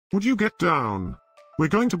Would you get down? We're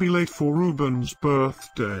going to be late for Ruben's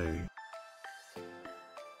birthday.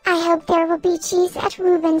 I hope there will be cheese at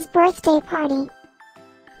Ruben's birthday party.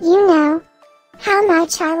 You know how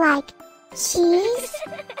much I like cheese.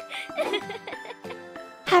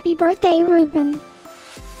 Happy birthday, Ruben.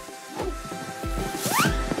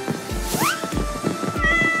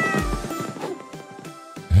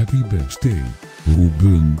 Happy birthday,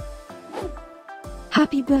 Ruben.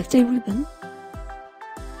 Happy birthday, Ruben.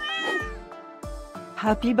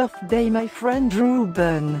 Happy birthday, my friend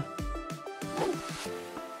Ruben.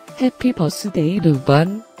 Happy birthday,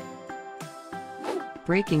 Ruben.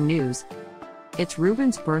 Breaking news. It's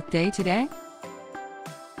Ruben's birthday today?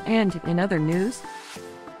 And in other news,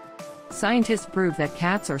 scientists prove that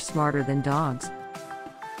cats are smarter than dogs.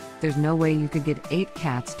 There's no way you could get 8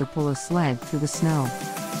 cats to pull a sled through the snow.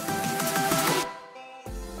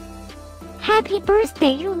 Happy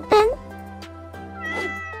birthday, Ruben.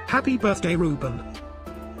 Happy birthday, Ruben.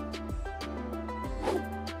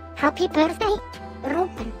 Happy birthday,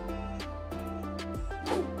 Ruben.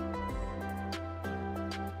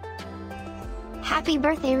 Happy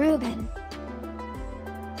birthday, Ruben.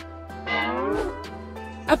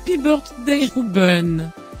 Happy birthday,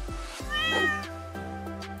 Ruben.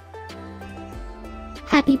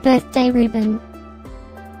 Happy birthday, Ruben.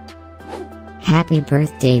 Happy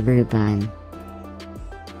birthday, Ruben.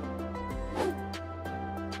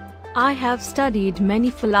 I have studied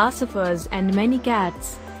many philosophers and many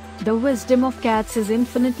cats. The wisdom of cats is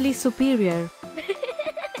infinitely superior.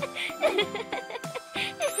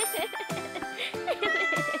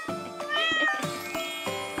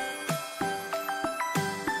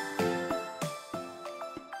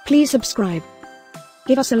 Please subscribe,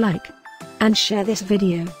 give us a like, and share this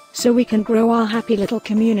video, so we can grow our happy little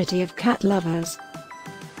community of cat lovers.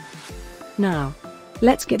 Now,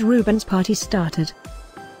 let's get Ruben's party started.